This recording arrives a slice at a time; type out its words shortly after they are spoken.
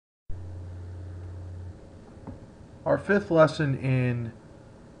Our fifth lesson in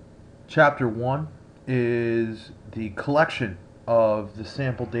chapter 1 is the collection of the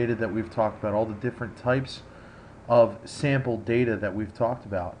sample data that we've talked about, all the different types of sample data that we've talked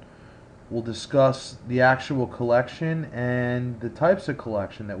about. We'll discuss the actual collection and the types of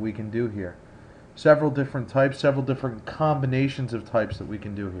collection that we can do here. Several different types, several different combinations of types that we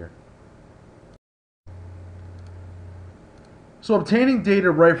can do here. So obtaining data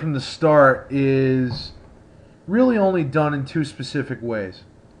right from the start is really only done in two specific ways.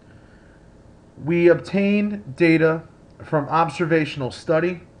 We obtain data from observational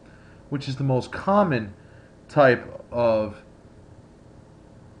study, which is the most common type of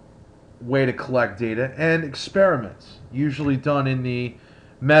way to collect data, and experiments, usually done in the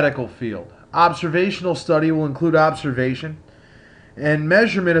medical field. Observational study will include observation and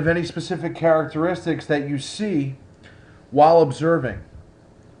measurement of any specific characteristics that you see while observing.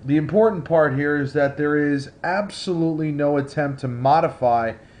 The important part here is that there is absolutely no attempt to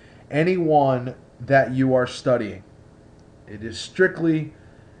modify anyone that you are studying. It is strictly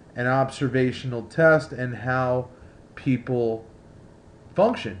an observational test and how people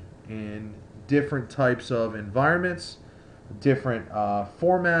function in different types of environments, different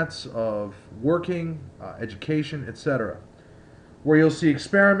formats of working, education, etc. Where you'll see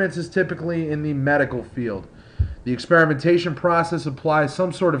experiments is typically in the medical field. The experimentation process applies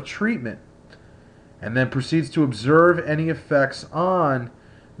some sort of treatment and then proceeds to observe any effects on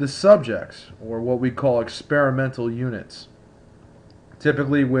the subjects, or what we call experimental units.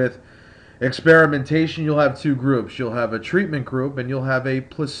 Typically with experimentation, you'll have two groups. You'll have a treatment group and you'll have a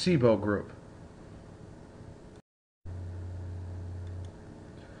placebo group.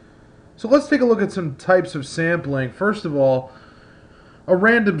 So let's take a look at some types of sampling. First of all, a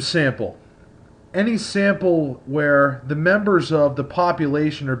random sample. Any sample where the members of the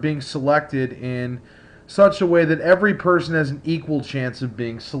population are being selected in such a way that every person has an equal chance of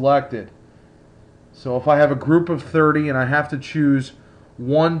being selected. So if I have a group of 30 and I have to choose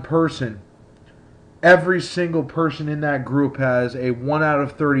one person, every single person in that group has a 1 out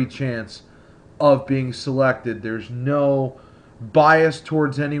of 30 chance of being selected. There's no bias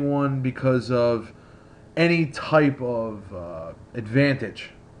towards anyone because of any type of advantage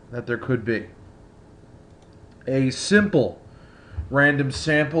that there could be. A simple random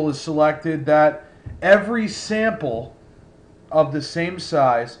sample is selected that every sample of the same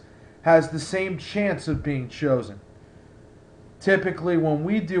size has the same chance of being chosen. Typically, when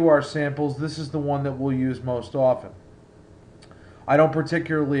we do our samples, this is the one that we'll use most often. I don't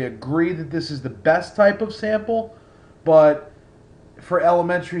particularly agree that this is the best type of sample, but for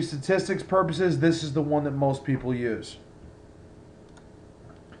elementary statistics purposes, this is the one that most people use.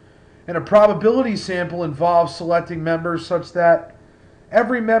 And a probability sample involves selecting members such that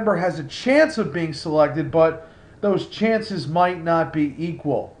every member has a chance of being selected, but those chances might not be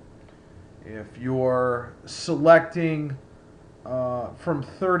equal. If you're selecting from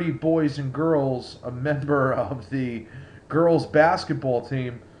 30 boys and girls a member of the girls basketball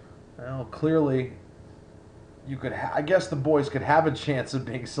team, well, clearly you could I guess the boys could have a chance of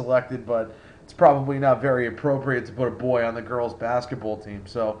being selected, but it's probably not very appropriate to put a boy on the girls basketball team.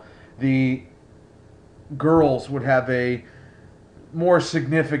 So the girls would have a more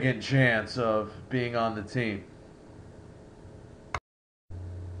significant chance of being on the team.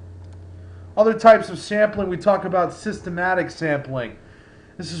 Other types of sampling, we talk about systematic sampling.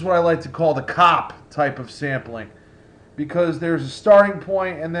 This is what I like to call the cop type of sampling, because there's a starting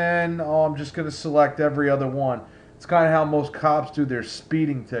point and then, I'm just going to select every other one. It's kind of how most cops do their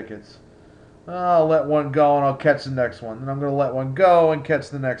speeding tickets. I'll let one go and I'll catch the next one. Then I'm going to let one go and catch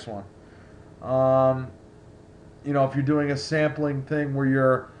the next one. If you're doing a sampling thing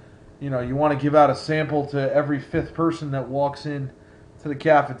where you want to give out a sample to every fifth person that walks in to the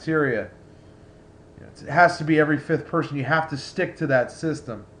cafeteria. It has to be every fifth person. You have to stick to that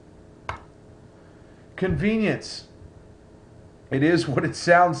system. Convenience. It is what it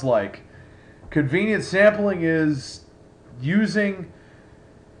sounds like. Convenient sampling is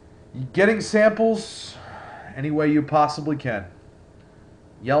getting samples any way you possibly can.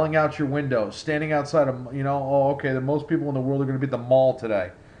 Yelling out your window, standing outside of, the most people in the world are going to be at the mall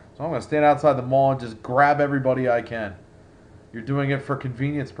today. So I'm going to stand outside the mall and just grab everybody I can. You're doing it for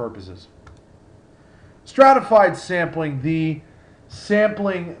convenience purposes. Stratified sampling, the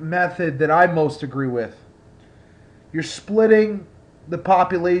sampling method that I most agree with. You're splitting the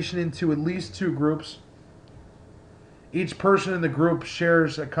population into at least two groups. Each person in the group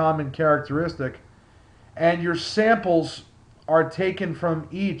shares a common characteristic, and your samples are taken from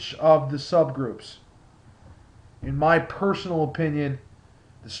each of the subgroups. In my personal opinion,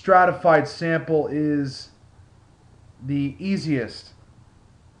 the stratified sample is the easiest,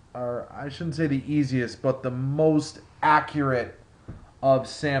 or I shouldn't say the easiest, but the most accurate of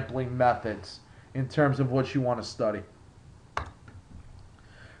sampling methods in terms of what you want to study.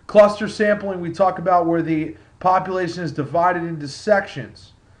 Cluster sampling, we talk about where the population is divided into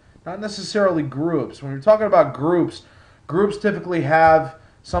sections, not necessarily groups. When we're talking about groups, groups typically have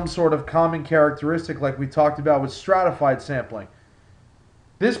some sort of common characteristic like we talked about with stratified sampling.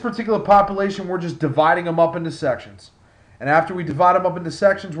 This particular population, we're just dividing them up into sections. And after we divide them up into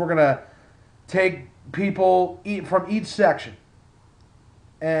sections, we're going to take people from each section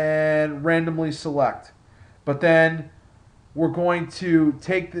and randomly select. But then we're going to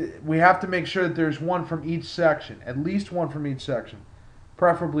we have to make sure that there's one from each section, at least one from each section,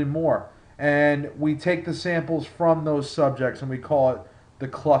 preferably more. And we take the samples from those subjects and we call it the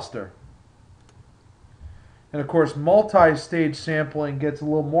cluster. And of course, multi-stage sampling gets a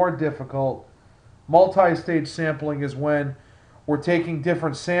little more difficult. Multi-stage sampling is when we're taking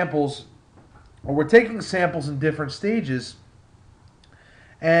different samples, or we're taking samples in different stages,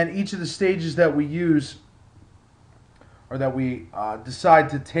 and each of the stages that we use, or that we decide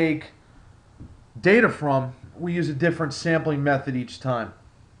to take data from, we use a different sampling method each time.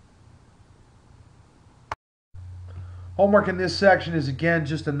 Homework in this section is again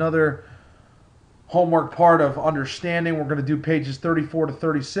just another homework part of understanding. We're going to do pages 34 to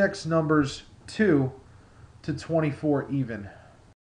 36, numbers 2 to 24 even.